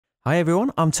Hi everyone,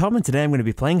 I'm Tom and today I'm going to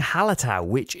be playing Hallertau,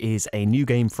 which is a new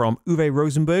game from Uwe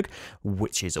Rosenberg,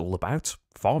 which is all about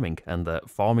farming and the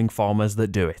farming farmers that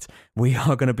do it. We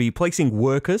are going to be placing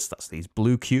workers, that's these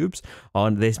blue cubes,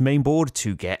 on this main board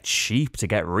to get sheep, to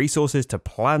get resources, to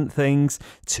plant things,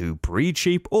 to breed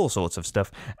sheep, all sorts of stuff.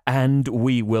 And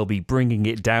we will be bringing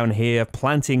it down here,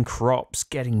 planting crops,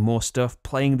 getting more stuff,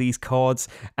 playing these cards,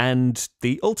 and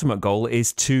the ultimate goal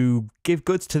is to give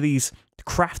goods to these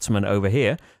craftsmen over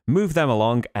here, move them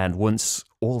along, and once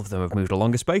all of them have moved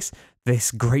along a space,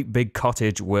 this great big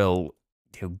cottage will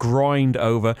grind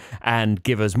over and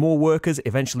give us more workers,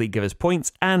 eventually give us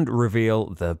points, and reveal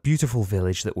the beautiful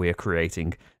village that we are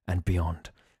creating and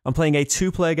beyond. I'm playing a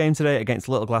two-player game today against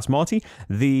Little Glass Marty.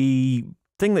 The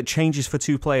thing that changes for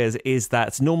two players is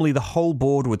that normally the whole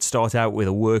board would start out with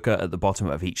a worker at the bottom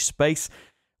of each space.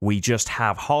 We just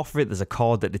have half of it. There's a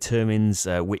card that determines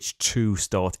which two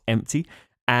start empty.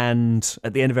 And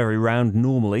at the end of every round,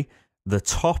 normally, the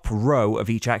top row of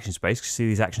each action space, you see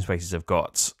these action spaces have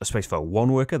got a space for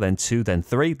one worker, then two, then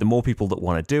three. The more people that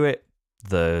want to do it,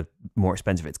 the more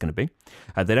expensive it's going to be.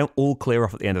 They don't all clear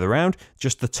off at the end of the round,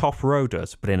 just the top row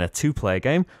does. But in a two-player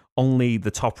game, only the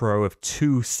top row of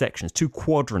two sections, two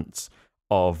quadrants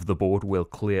of the board will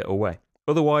clear away.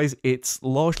 Otherwise, it's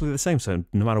largely the same, so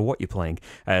no matter what you're playing.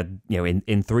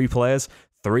 In three players,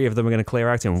 three of them are going to clear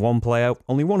out. In one player,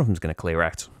 only one of them is going to clear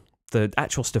out. The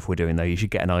actual stuff we're doing, though, you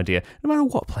should get an idea, no matter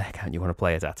what player count you want to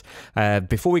play it at.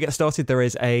 Before we get started, there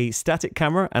is a static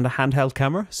camera and a handheld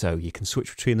camera, so you can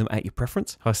switch between them at your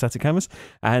preference, high static cameras.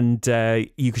 And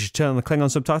you should turn on the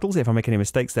Klingon subtitles. If I make any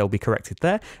mistakes, they'll be corrected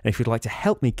there. And if you'd like to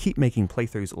help me keep making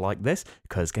playthroughs like this,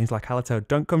 because games like Hallertau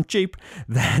don't come cheap,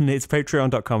 then it's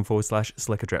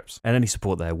patreon.com/slickerdrips. And any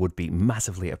support there would be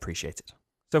massively appreciated.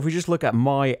 So if we just look at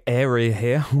my area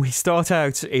here, we start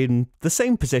out in the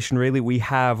same position, really. We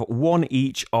have one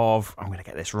each of, I'm going to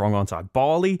get this wrong, aren't I?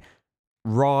 Barley,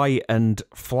 rye, and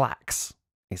flax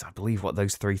is, I believe, what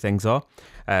those three things are.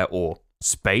 Or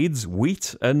spades,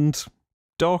 wheat, and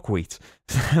dark wheat.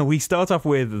 We start off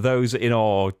with those in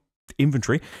our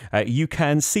inventory. You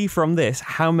can see from this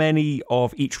how many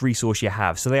of each resource you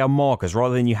have. So they are markers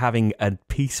rather than you having a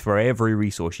piece for every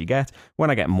resource you get.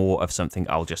 When I get more of something,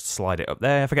 I'll just slide it up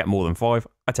there. If I get more than 5,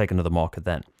 I take another marker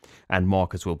then. And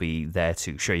markers will be there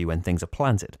to show you when things are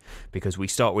planted. Because we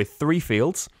start with 3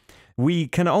 fields. We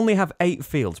can only have 8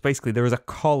 fields. Basically, there is a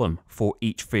column for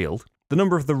each field. The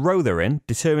number of the row they're in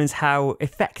determines how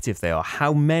effective they are,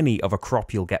 how many of a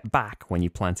crop you'll get back when you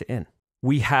plant it in.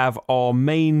 We have our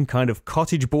main kind of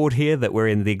cottage board here that we're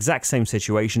in the exact same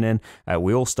situation in.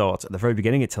 We all start at the very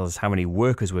beginning. It tells us how many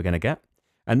workers we're going to get.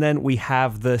 And then we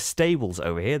have the stables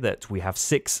over here that we have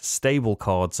 6 stable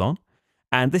cards on.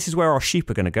 And this is where our sheep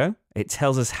are going to go. It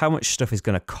tells us how much stuff is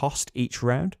going to cost each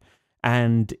round.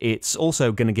 And it's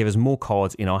also going to give us more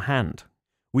cards in our hand.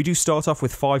 We do start off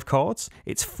with 5 cards.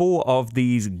 It's 4 of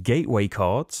these gateway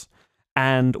cards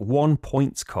and 1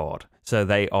 points card. So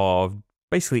they are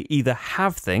basically either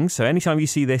have things, so anytime you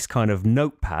see this kind of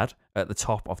notepad at the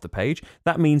top of the page,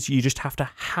 that means you just have to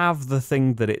have the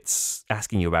thing that it's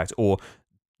asking you about, or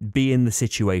be in the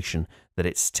situation that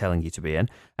it's telling you to be in,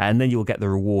 and then you'll get the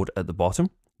reward at the bottom.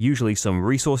 Usually some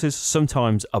resources,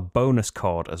 sometimes a bonus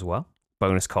card as well.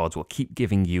 Bonus cards will keep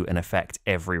giving you an effect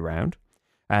every round.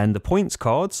 And the points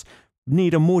cards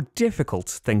need a more difficult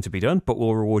thing to be done, but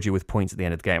will reward you with points at the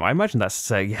end of the game. I imagine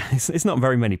that's, it's not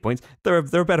very many points. There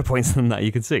are better points than that,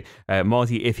 you can see.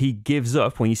 Marty, if he gives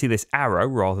up, when you see this arrow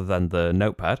rather than the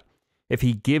notepad, if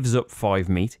he gives up 5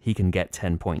 meat, he can get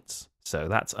 10 points. So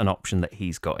that's an option that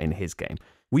he's got in his game.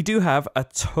 We do have a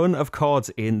ton of cards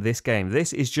in this game.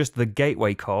 This is just the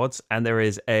gateway cards, and there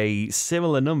is a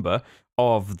similar number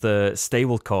of the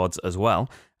stable cards as well.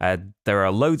 There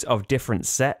are loads of different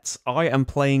sets. I am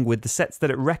playing with the sets that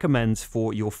it recommends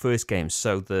for your first game,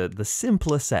 so the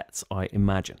simpler sets, I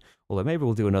imagine. Although maybe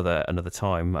we'll do another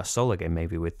time, a solo game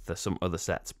maybe with some other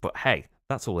sets. But hey,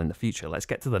 that's all in the future. Let's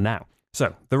get to the now.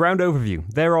 So, the round overview.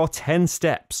 There are 10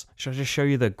 steps. Should I just show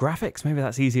you the graphics? Maybe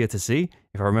that's easier to see,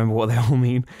 if I remember what they all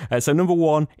mean. So, number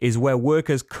 1 is where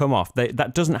workers come off.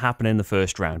 That doesn't happen in the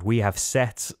first round. We have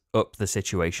set up the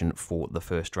situation for the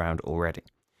first round already.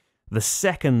 The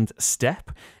second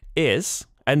step is,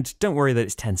 and don't worry that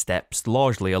it's 10 steps,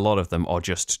 largely a lot of them are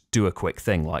just do a quick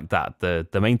thing like that. The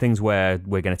main things where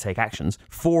we're going to take actions.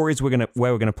 4 is where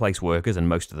we're going to place workers, and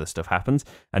most of the stuff happens.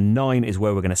 And 9 is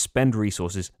where we're going to spend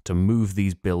resources to move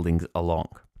these buildings along.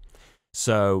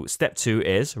 So step 2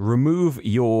 is remove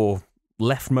your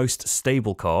leftmost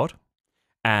stable card,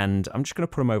 and I'm just going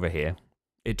to put them over here.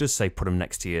 It does say put them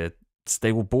next to your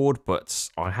stable board, but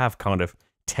I have kind of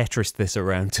Tetris this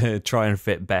around to try and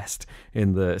fit best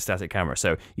in the static camera.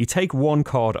 So you take one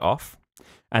card off,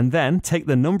 and then take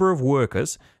the number of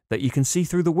workers that you can see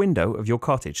through the window of your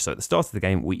cottage. So at the start of the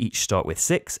game, we each start with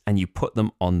 6, and you put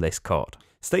them on this card.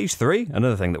 Stage 3,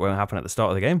 another thing that won't happen at the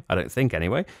start of the game, I don't think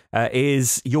anyway,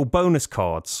 is your bonus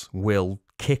cards will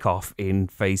kick off in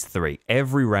phase 3.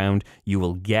 Every round, you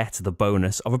will get the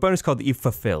bonus of a bonus card that you've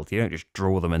fulfilled. You don't just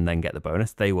draw them and then get the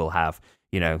bonus. They will have,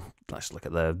 you know, let's look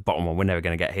at the bottom one we're never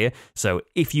going to get here. So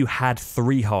if you had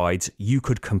 3 hides, you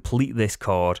could complete this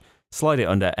card, slide it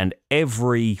under, and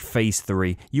every phase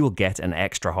 3, you will get an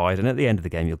extra hide, and at the end of the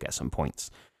game, you'll get some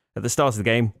points. At the start of the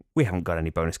game, we haven't got any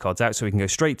bonus cards out, so we can go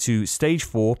straight to stage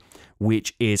 4,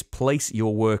 which is place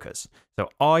your workers. So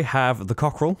I have the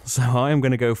cockerel, so I am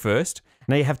going to go first.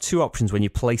 Now you have 2 options when you're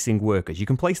placing workers. You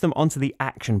can place them onto the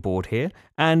action board here,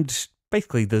 and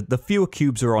basically the fewer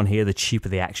cubes are on here, the cheaper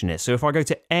the action is. So if I go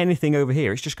to anything over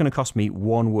here, it's just going to cost me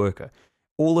 1 worker.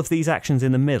 All of these actions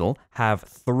in the middle have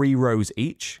 3 rows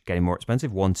each, getting more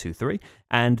expensive, 1, 2, 3.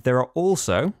 And there are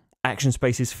also action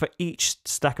spaces for each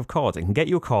stack of cards. It can get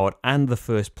your card and the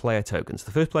first player tokens.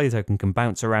 The first player token can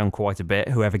bounce around quite a bit.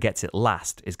 Whoever gets it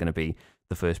last is going to be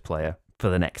the first player for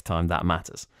the next time that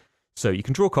matters. So you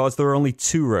can draw cards. There are only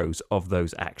 2 rows of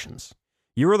those actions.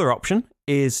 Your other option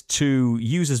is to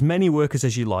use as many workers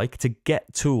as you like to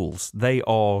get tools. They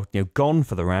are, gone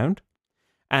for the round,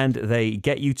 and they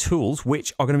get you tools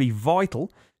which are going to be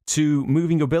vital to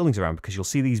moving your buildings around, because you'll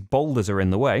see these boulders are in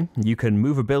the way. You can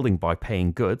move a building by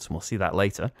paying goods, and we'll see that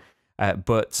later.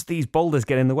 But these boulders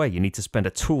get in the way. You need to spend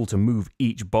a tool to move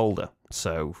each boulder.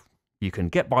 So you can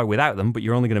get by without them, but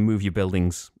you're only going to move your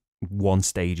buildings 1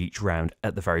 stage each round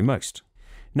at the very most.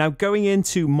 Now, going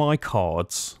into my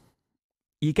cards,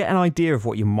 you get an idea of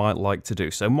what you might like to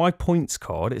do. So my points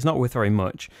card, it's not worth very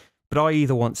much, but I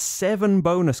either want 7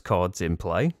 bonus cards in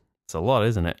play. It's a lot,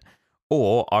 isn't it?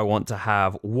 Or I want to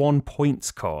have 1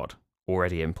 points card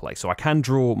already in play. So I can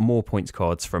draw more points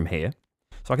cards from here.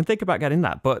 So I can think about getting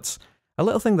that. But a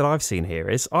little thing that I've seen here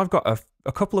is I've got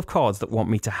a couple of cards that want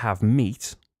me to have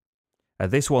meat.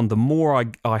 This one, the more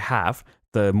I have,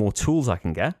 the more tools I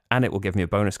can get, and it will give me a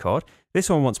bonus card. This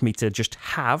one wants me to just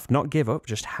have, not give up,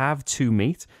 just have 2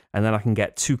 meat, and then I can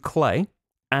get 2 clay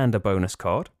and a bonus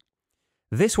card.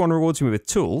 This one rewards me with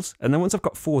tools, and then once I've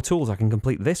got 4 tools, I can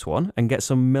complete this one and get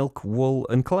some milk, wool,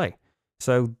 and clay.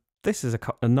 So this is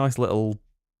a nice little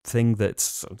thing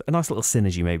that's a nice little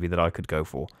synergy maybe that I could go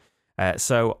for.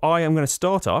 So I am going to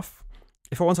start off.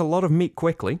 If I want a lot of meat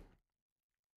quickly,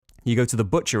 you go to the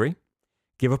butchery,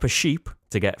 give up a sheep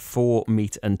to get 4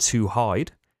 meat and 2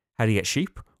 hide. How do you get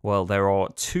sheep? Well, there are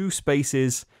 2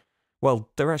 spaces. Well,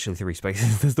 there are actually 3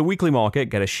 spaces. There's the weekly market,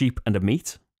 get a sheep and a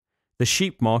meat. The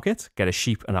sheep market, get a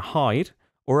sheep and a hide.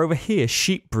 Or over here,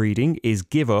 sheep breeding is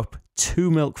give up 2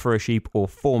 milk for a sheep or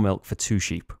 4 milk for 2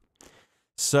 sheep.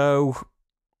 So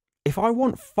if I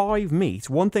want 5 meat,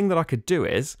 one thing that I could do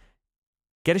is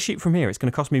get a sheep from here. It's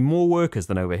going to cost me more workers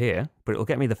than over here, but it'll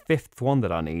get me the 5th one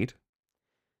that I need.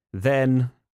 Then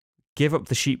give up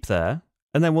the sheep there,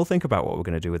 and then we'll think about what we're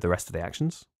going to do with the rest of the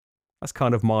actions. That's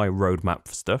kind of my roadmap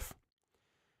for stuff.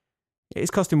 It is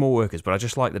costing more workers, but I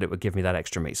just like that it would give me that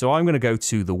extra meat. So I'm going to go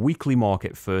to the weekly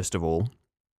market first of all,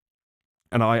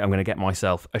 and I'm going to get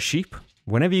myself a sheep.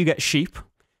 Whenever you get sheep,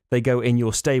 they go in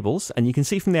your stables, and you can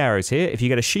see from the arrows here, if you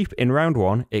get a sheep in round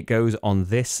 1, it goes on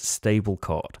this stable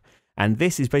card. And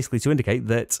this is basically to indicate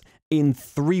that in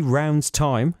 3 rounds'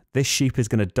 time, this sheep is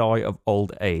going to die of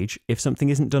old age if something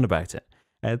isn't done about it.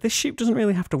 This sheep doesn't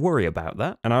really have to worry about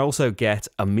that. And I also get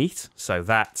a meat, so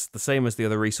that's the same as the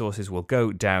other resources. Will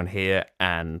go down here,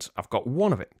 and I've got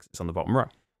 1 of it because it's on the bottom row.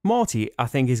 Marty, I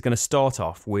think, is going to start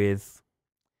off with...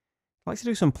 I'd like to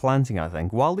do some planting, I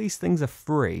think. While these things are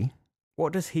free,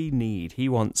 what does he need? He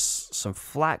wants some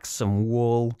flax, some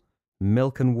wool,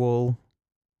 milk and wool.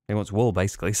 He wants wool,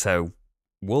 basically, so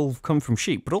wool come from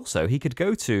sheep. But also, he could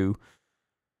go to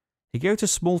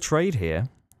small trade here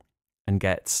and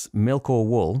get milk or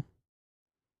wool,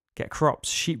 get crops.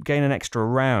 Sheep gain an extra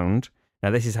round. Now,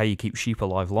 this is how you keep sheep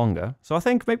alive longer. So I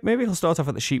think maybe he'll start off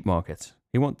at the sheep market.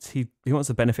 He wants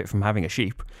the benefit from having a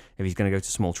sheep if he's going to go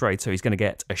to small trade. So he's going to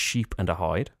get a sheep and a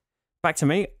hide. Back to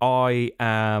me. I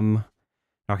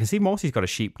can see Marty's got a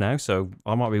sheep now, so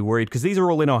I might be worried because these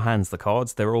are all in our hands, the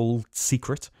cards. They're all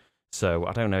secret. So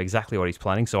I don't know exactly what he's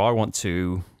planning. So I want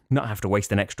to not have to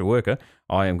waste an extra worker.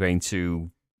 I am going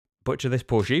to butcher this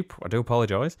poor sheep, I do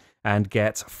apologise, and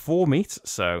get 4 meat,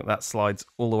 so that slides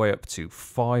all the way up to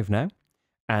 5 now,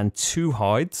 and 2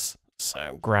 hides,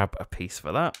 so grab a piece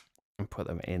for that, and put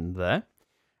them in there.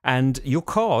 And your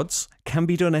cards can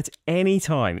be done at any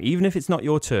time, even if it's not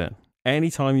your turn, any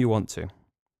time you want to.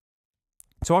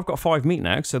 So I've got 5 meat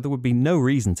now, so there would be no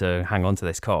reason to hang on to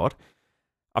this card.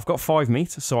 I've got 5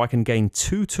 meat, so I can gain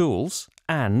 2 tools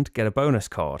and get a bonus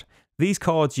card. These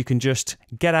cards you can just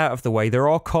get out of the way. There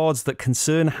are cards that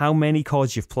concern how many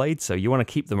cards you've played, so you want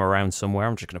to keep them around somewhere.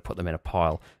 I'm just going to put them in a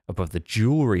pile above the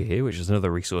jewelry here, which is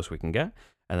another resource we can get.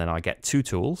 And then I get 2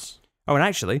 tools. Oh, and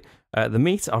actually, the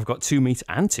meat, I've got 2 meat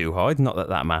and 2 hide. Not that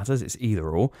that matters, it's either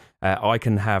or. I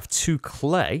can have 2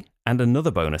 clay and another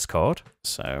bonus card.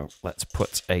 So let's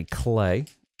put a clay.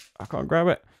 I can't grab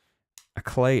it. A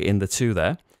clay in the 2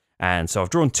 there. And so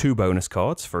I've drawn 2 bonus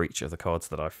cards for each of the cards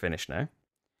that I've finished now.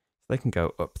 They can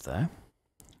go up there.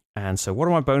 And so what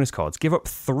are my bonus cards? Give up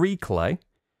 3 clay.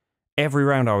 Every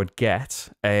round I would get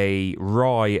a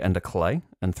rye and a clay,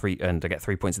 and I get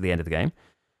 3 points at the end of the game.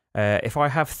 If I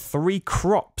have 3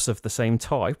 crops of the same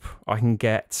type, I can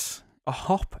get a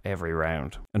hop every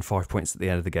round and 5 points at the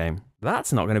end of the game.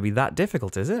 That's not going to be that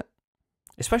difficult, is it?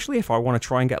 Especially if I want to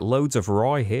try and get loads of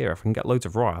rye here. If I can get loads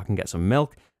of rye, I can get some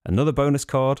milk, another bonus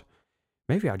card.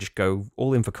 Maybe I just go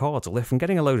all in for cards. Or if I'm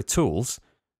getting a load of tools,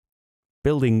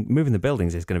 moving the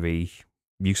buildings is going to be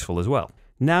useful as well.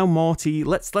 Now, Marty,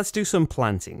 let's do some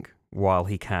planting while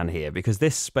he can here, because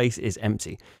this space is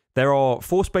empty. There are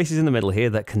 4 spaces in the middle here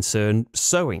that concern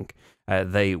sowing.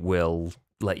 They will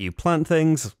let you plant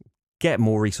things, get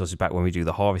more resources back when we do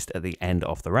the harvest at the end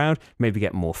of the round, maybe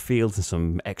get more fields and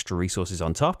some extra resources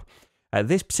on top.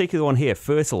 This particular one here,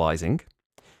 fertilizing,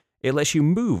 it lets you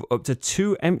move up to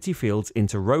 2 empty fields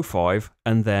into row 5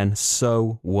 and then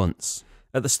sow once.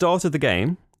 At the start of the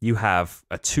game, you have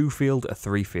a 2 field, a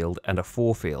 3 field, and a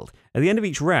 4 field. At the end of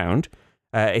each round,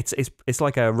 it's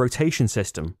like a rotation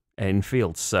system in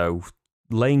fields. So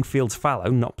laying fields fallow,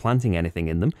 not planting anything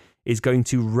in them, is going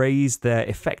to raise their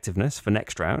effectiveness for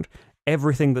next round.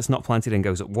 Everything that's not planted in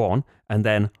goes up 1, and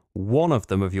then one of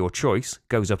them of your choice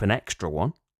goes up an extra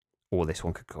 1, or this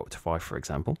one could go up to 5, for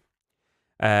example.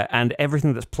 And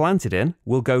everything that's planted in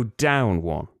will go down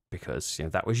 1, because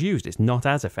that was used. It's not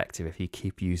as effective if you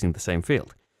keep using the same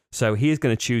field. So he is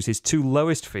going to choose his 2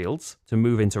 lowest fields to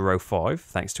move into row 5,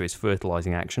 thanks to his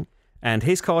fertilizing action. And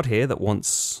his card here that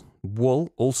wants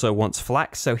wool also wants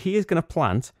flax, so he is going to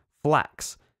plant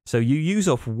flax. So you use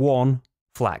up 1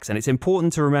 flax, and it's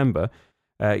important to remember,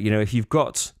 if you've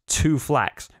got 2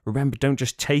 flax, remember, don't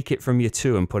just take it from your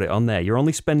 2 and put it on there. You're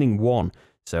only spending 1,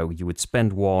 so you would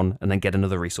spend 1 and then get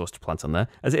another resource to plant on there.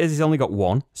 As it is, he's only got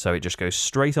 1, so it just goes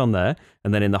straight on there,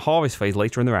 and then in the harvest phase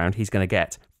later in the round, he's going to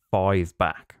get 5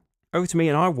 back. Over to me,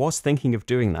 and I was thinking of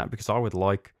doing that because I would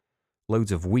like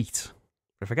loads of wheat.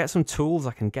 But if I get some tools,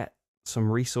 I can get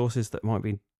some resources that might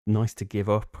be nice to give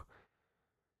up.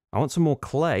 I want some more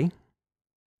clay.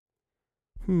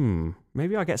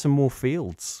 Maybe I get some more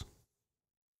fields.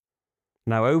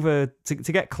 Now to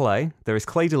get clay, there is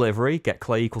clay delivery, get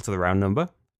clay equal to the round number.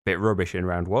 Bit rubbish in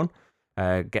round 1.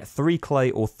 Get 3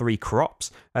 clay or 3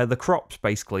 crops. The crops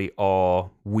basically are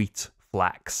wheat,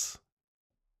 flax.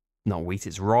 Not wheat,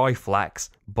 it's rye,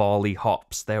 flax, barley,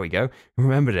 hops. There we go.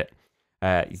 Remembered it.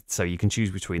 So you can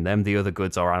choose between them. The other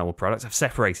goods are animal products. I've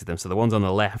separated them. So the ones on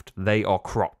the left, they are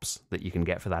crops that you can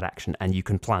get for that action, and you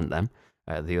can plant them.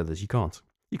 The others, you can't.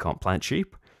 You can't plant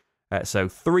sheep. So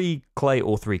 3 clay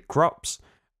or 3 crops,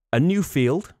 a new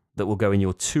field that will go in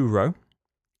your 2 row,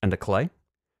 and a clay.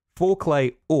 4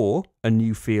 clay or a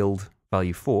new field,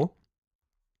 value 4.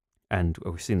 And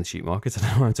we've seen the sheep market, I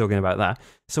don't know why I'm talking about that.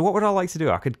 So what would I like to do?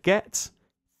 I could get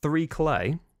 3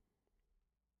 clay.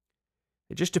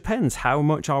 It just depends how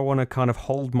much I want to kind of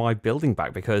hold my building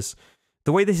back, because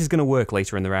the way this is going to work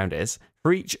later in the round is,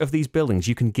 for each of these buildings,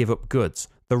 you can give up goods.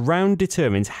 The round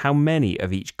determines how many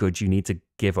of each good you need to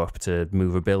give up to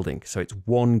move a building. So it's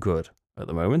 1 good at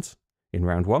the moment in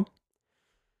round 1.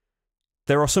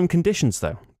 There are some conditions,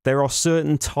 though. There are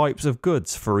certain types of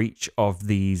goods for each of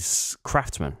these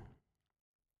craftsmen.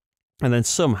 And then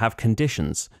some have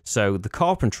conditions. So the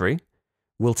carpentry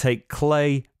will take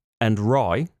clay and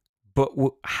rye, but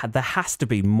there has to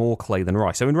be more clay than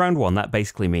rye. So in round 1, that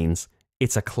basically means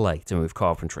it's a clay to move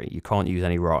carpentry. You can't use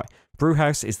any rye.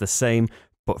 Brewhouse is the same,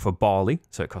 but for barley,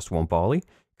 so it costs 1 barley.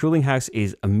 Cooling house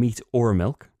is a meat or a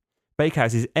milk.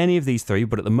 Bakehouse is any of these 3,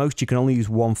 but at the most you can only use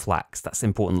 1 flax. That's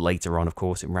important later on, of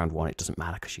course. In round 1, it doesn't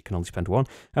matter because you can only spend 1.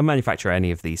 And manufacture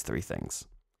any of these 3 things.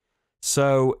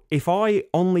 So if I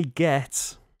only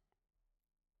get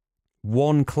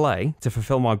 1 clay to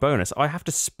fulfill my bonus, I have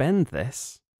to spend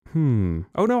this.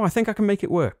 Oh no, I think I can make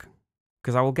it work,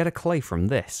 because I will get a clay from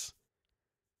this.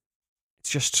 It's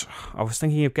just, I was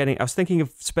thinking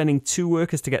of spending 2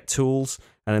 workers to get tools,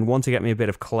 and then 1 to get me a bit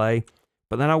of clay,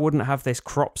 but then I wouldn't have this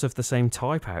crops of the same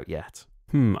type out yet.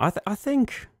 I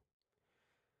think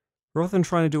Rather than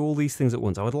trying to do all these things at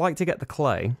once, I would like to get the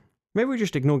clay. Maybe we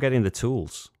just ignore getting the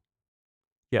tools.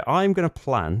 Yeah, I'm going to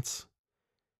plant.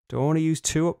 Do I want to use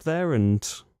 2 up there and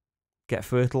get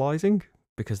fertilizing?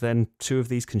 Because then 2 of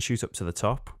these can shoot up to the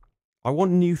top. I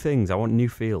want new things. I want new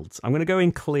fields. I'm going to go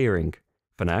in clearing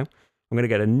for now. I'm going to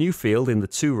get a new field in the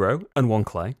 2 row and 1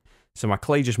 clay. So my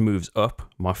clay just moves up.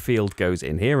 My field goes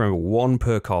in here. Remember, 1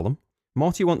 per column.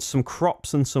 Marty wants some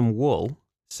crops and some wool.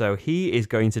 So he is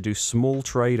going to do small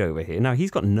trade over here. Now,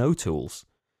 he's got no tools.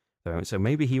 So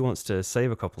maybe he wants to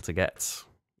save a couple to get,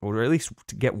 or at least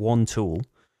to get 1 tool.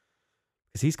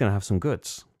 Because he's going to have some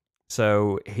goods.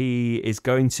 So he is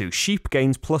going to, sheep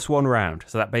gains +1 round.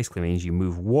 So that basically means you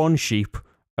move 1 sheep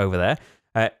over there.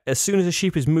 As soon as a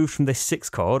sheep is moved from this 6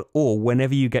 card, or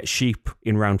whenever you get sheep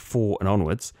in round 4 and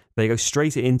onwards, they go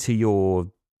straight into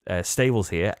your stables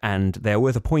here, and they're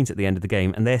worth a point at the end of the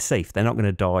game, and they're safe. They're not going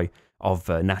to die of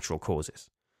natural causes.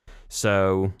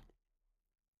 So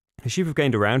the sheep have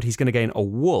gained a round. He's going to gain a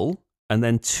wool, and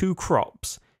then 2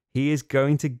 crops. He is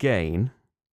going to gain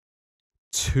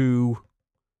 2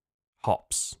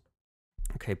 hops.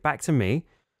 Okay, back to me.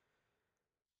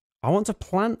 I want to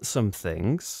plant some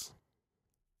things.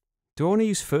 Do I want to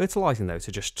use fertilizing, though,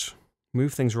 to just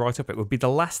move things right up? It would be the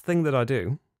last thing that I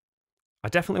do. I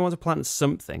definitely want to plant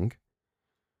something.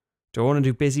 Do I want to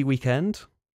do busy weekend?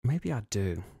 Maybe I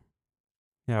do.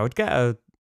 Yeah, I would get a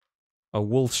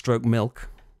wool stroke milk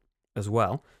as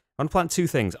well. I'm going to plant 2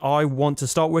 things. I want to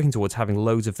start working towards having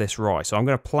loads of this rye. So I'm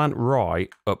going to plant rye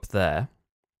up there.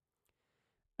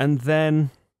 And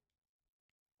then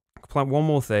plant 1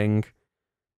 more thing.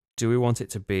 Do we want it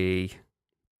to be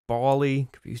barley?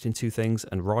 Can be used in 2 things,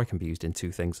 and rye can be used in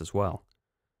 2 things as well.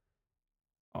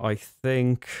 I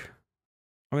think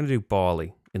I'm going to do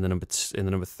barley in the number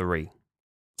 3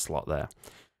 slot there.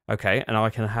 Okay, and I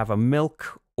can have a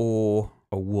milk or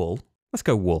a wool. Let's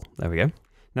go wool. There we go.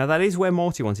 Now that is where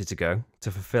Marty wanted to go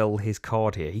to fulfill his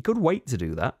card here. He could wait to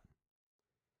do that.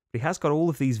 But he has got all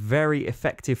of these very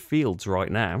effective fields right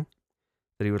now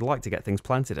that he would like to get things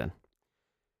planted in.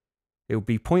 It would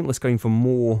be pointless going for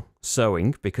more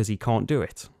sowing because he can't do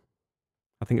it.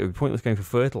 I think it would be pointless going for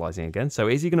fertilizing again. So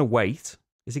is he going to wait?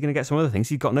 Is he going to get some other things?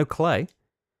 He's got no clay.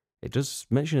 It does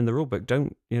mention in the rulebook,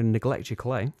 don't neglect your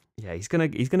clay. Yeah, he's gonna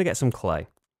get some clay.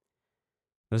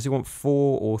 Does he want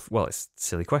 4 or... Well, it's a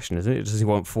silly question, isn't it? Does he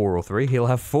want 4 or 3? He'll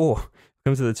have 4.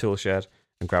 Come to the tool shed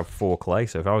and grab 4 clay.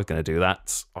 So if I was going to do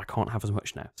that, I can't have as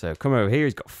much now. So come over here.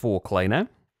 He's got 4 clay now.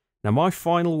 Now my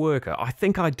final worker, I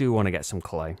think I do want to get some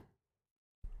clay.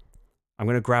 I'm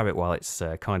going to grab it while it's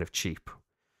kind of cheap.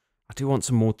 I do want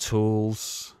some more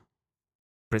tools,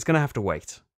 but it's going to have to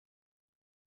wait.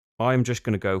 I'm just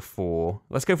going to go for...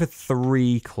 Let's go for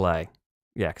 3 clay.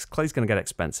 Yeah, because clay's going to get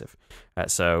expensive.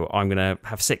 So I'm going to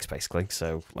have 6, basically.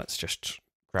 So let's just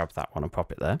grab that one and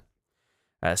pop it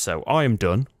there. So I am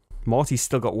done. Marty's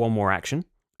still got 1 more action.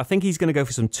 I think he's going to go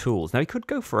for some tools. Now, he could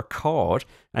go for a card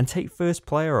and take first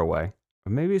player away.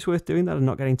 But maybe it's worth doing that and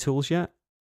not getting tools yet.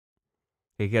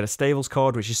 He could get a stables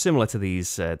card, which is similar to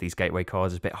these gateway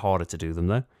cards. It's a bit harder to do them,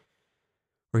 though.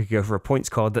 Or he could go for a points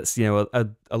card that's, a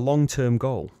long-term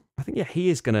goal. I think, yeah,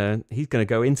 he's gonna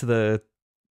go into the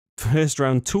first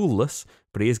round toolless,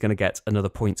 but he is going to get another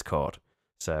points card.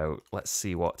 So let's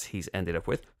see what he's ended up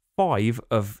with. 5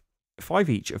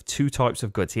 each of 2 types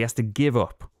of goods. He has to give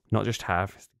up, not just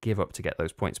have, he has to give up to get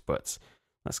those points. But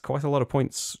that's quite a lot of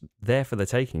points there for the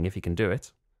taking if he can do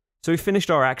it. So we finished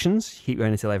our actions. Keep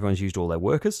going until everyone's used all their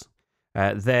workers.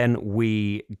 Then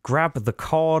we grab the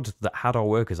card that had our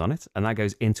workers on it, and that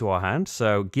goes into our hand.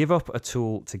 So give up a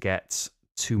tool to get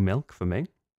 2 milk for me.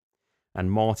 And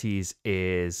Marty's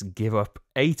is give up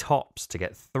 8 hops to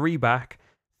get 3 back,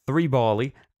 3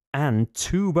 barley, and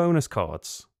 2 bonus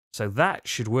cards. So that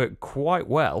should work quite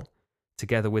well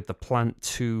together with the plant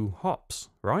 2 hops,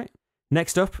 right?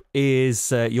 Next up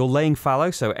is your laying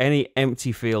fallow. So any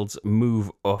empty fields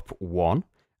move up 1,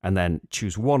 and then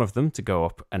choose 1 of them to go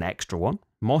up an extra 1.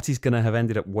 Marty's going to have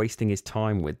ended up wasting his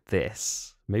time with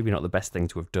this. Maybe not the best thing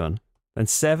to have done. Then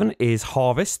 7 is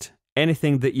harvest.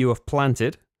 Anything that you have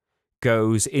planted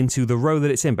goes into the row that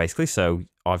it's in, basically. So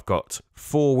I've got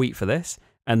 4 wheat for this,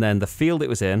 and then the field it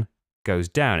was in goes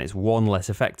down. It's 1 less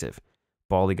effective.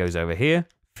 Barley goes over here,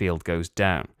 field goes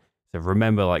down. So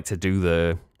remember,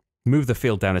 to move the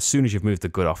field down as soon as you've moved the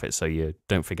good off it, so you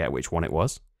don't forget which one it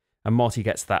was. And Marty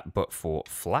gets that, but for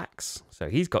flax. So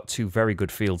he's got 2 very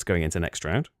good fields going into next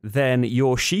round. Then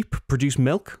your sheep produce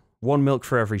milk. 1 milk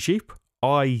for every sheep.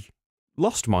 I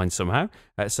lost mine somehow.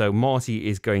 So Marty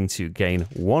is going to gain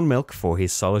 1 milk for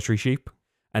his solitary sheep.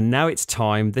 And now it's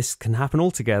time, this can happen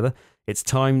all together, it's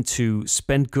time to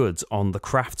spend goods on the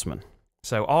craftsman.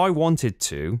 So I wanted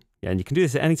to, and you can do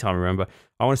this at any time, remember,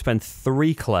 I want to spend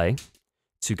 3 clay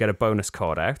to get a bonus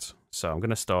card out. So I'm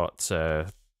going to start, I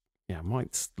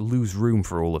might lose room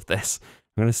for all of this.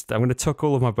 I'm going to tuck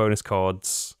all of my bonus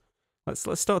cards.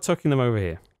 Let's start tucking them over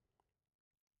here.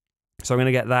 So I'm going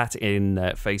to get that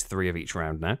in phase 3 of each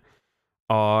round now.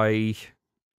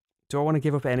 Do I want to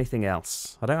give up anything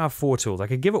else? I don't have 4 tools. I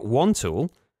could give up 1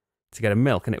 tool to get a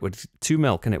milk, and 2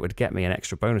 milk, and it would get me an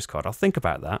extra bonus card. I'll think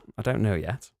about that. I don't know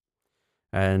yet.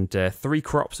 And 3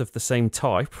 crops of the same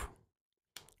type.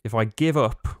 If I give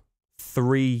up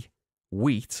 3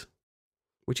 wheat,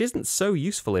 which isn't so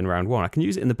useful in round 1, I can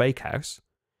use it in the bakehouse.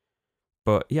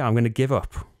 But yeah, I'm going to give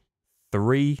up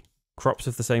 3 crops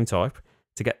of the same type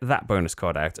to get that bonus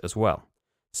card out as well.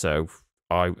 So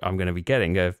I'm going to be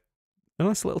getting a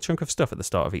nice little chunk of stuff at the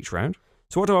start of each round.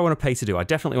 So what do I want to pay to do? I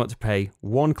definitely want to pay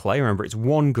 1 clay. Remember, it's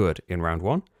 1 good in round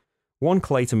 1. 1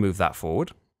 clay to move that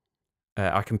forward.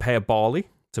 I can pay a barley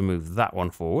to move that one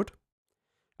forward.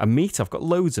 A meat, I've got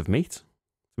loads of meat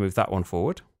to move that one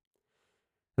forward.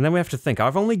 And then we have to think,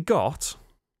 I've only got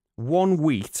 1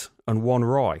 wheat and 1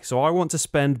 rye. So I want to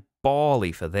spend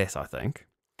barley for this, I think.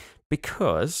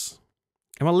 Because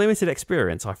in my limited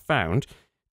experience, I found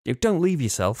you don't leave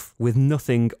yourself with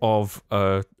nothing of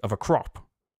a crop,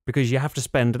 because you have to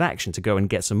spend an action to go and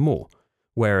get some more.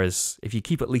 Whereas if you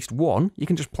keep at least 1, you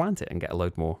can just plant it and get a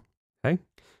load more. Okay?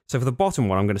 So for the bottom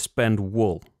one, I'm going to spend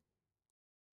wool.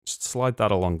 Just slide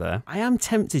that along there. I am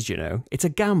tempted, you know. It's a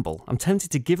gamble. I'm tempted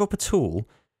to give up a tool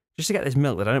just to get this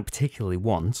milk that I don't particularly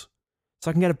want, so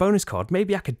I can get a bonus card.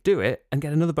 Maybe I could do it and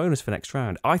get another bonus for next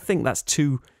round. I think that's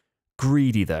too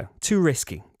greedy, though. Too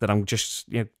risky, that I'm just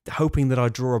hoping that I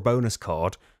draw a bonus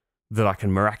card that I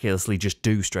can miraculously just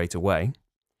do straight away.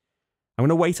 I'm going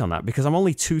to wait on that because I'm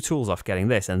only 2 tools off getting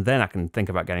this, and then I can think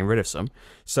about getting rid of some.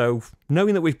 So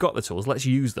knowing that we've got the tools, let's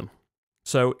use them.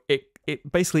 So it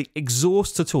basically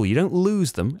exhausts a tool. You don't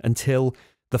lose them until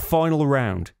the final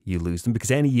round you lose them,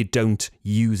 because any you don't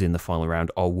use in the final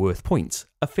round are worth points.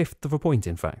 1/5 of a point,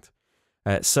 in fact.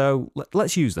 So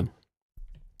let's use them.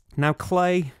 Now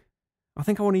clay, I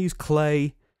think I want to use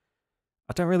clay.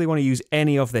 I don't really want to use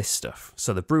any of this stuff.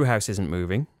 So the brew house isn't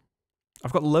moving.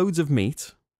 I've got loads of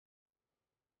meat.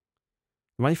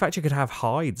 The manufacturer could have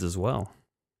hides as well.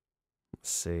 Let's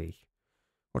see.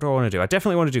 What do I want to do? I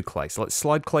definitely want to do clay. So let's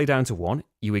slide clay down to 1.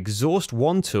 You exhaust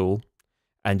 1 tool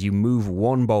and you move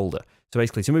 1 boulder. So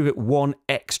basically, to move it 1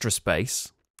 extra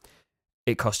space,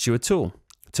 it costs you a tool.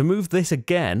 To move this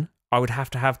again, I would have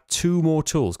to have 2 more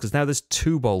tools, because now there's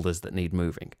 2 boulders that need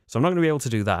moving. So I'm not going to be able to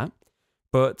do that.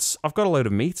 But I've got a load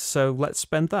of meat, so let's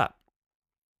spend that.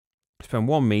 Spend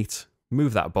 1 meat,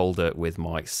 move that boulder with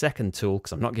my 2nd tool,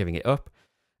 because I'm not giving it up.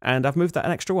 And I've moved that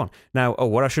an extra 1. Now,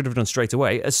 what I should have done straight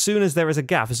away, as soon as there is a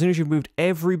gap, as soon as you've moved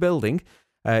every building,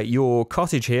 your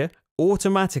cottage here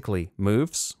automatically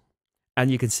moves. And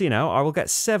you can see now, I will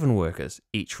get 7 workers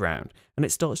each round. And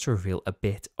it starts to reveal a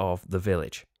bit of the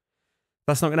village.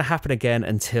 That's not going to happen again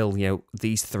until,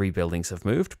 these 3 buildings have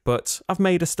moved. But I've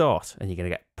made a start, and you're going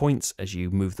to get points as you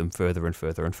move them further and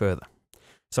further and further.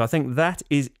 So I think that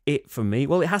is it for me.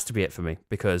 Well, it has to be it for me,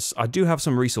 because I do have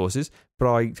some resources,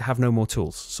 but I have no more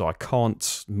tools, so I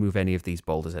can't move any of these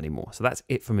boulders anymore. So that's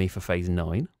it for me for phase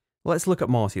 9. Let's look at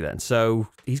Marty then. So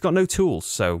he's got no tools,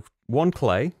 so 1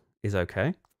 clay is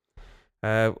okay.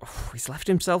 He's left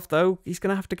himself, though. He's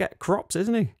going to have to get crops,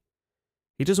 isn't he?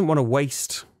 He doesn't want to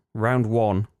waste round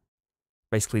 1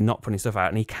 basically not putting stuff out,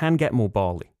 and he can get more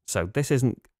barley. So this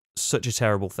isn't such a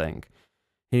terrible thing.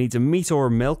 He needs a meat or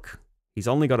a milk. He's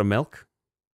only got a milk.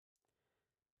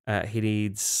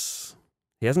 He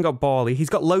hasn't got barley. He's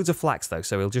got loads of flax, though,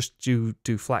 so he'll just do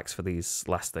flax for these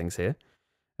last things here.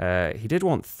 He did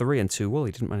want 3 and 2 wool.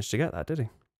 He didn't manage to get that, did he?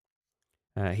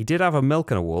 He did have a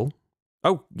milk and a wool.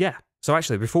 Oh, yeah. So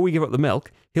actually, before we give up the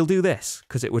milk, he'll do this,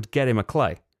 because it would get him a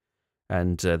clay.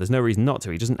 And there's no reason not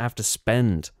to. He doesn't have to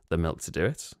spend the milk to do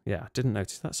it. Yeah, I didn't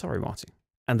notice that. Sorry, Marty.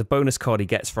 And the bonus card he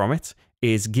gets from it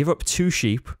is give up 2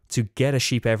 sheep to get a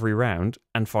sheep every round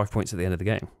and 5 points at the end of the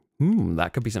game.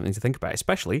 That could be something to think about,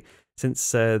 especially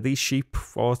since these sheep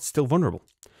are still vulnerable.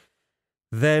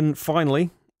 Then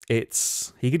finally,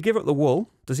 he could give up the wool.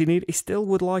 Does he need? He still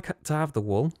would like to have the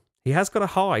wool. He has got a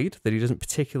hide that he doesn't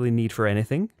particularly need for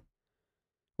anything.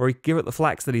 Or he could give up the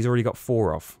flax that he's already got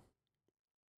 4 of.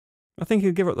 I think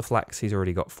he'll give up the flax he's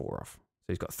already got 4 of. So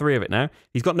he's got 3 of it now.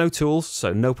 He's got no tools,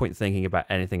 so no point thinking about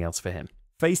anything else for him.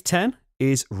 Phase 10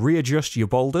 is readjust your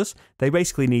boulders. They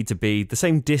basically need to be the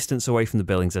same distance away from the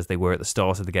buildings as they were at the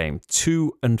start of the game.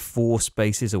 2 and 4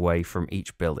 spaces away from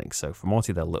each building. So for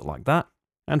Marty, they'll look like that.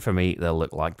 And for me, they'll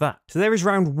look like that. So there is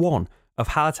round 1 of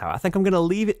Hallertau. I think I'm going to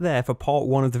leave it there for part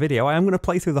 1 of the video. I am going to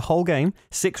play through the whole game,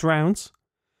 6 rounds.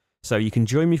 So you can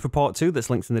join me for part 2, that's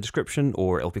linked in the description,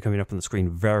 or it'll be coming up on the screen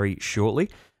very shortly.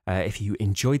 If you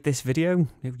enjoyed this video,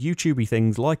 YouTubey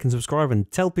things, like and subscribe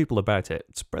and tell people about it.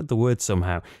 Spread the word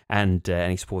somehow. And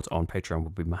any support on Patreon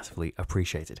would be massively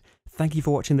appreciated. Thank you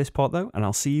for watching this part though, and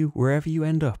I'll see you wherever you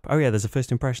end up. Oh yeah, there's a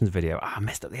first impressions video. I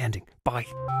messed up the ending. Bye.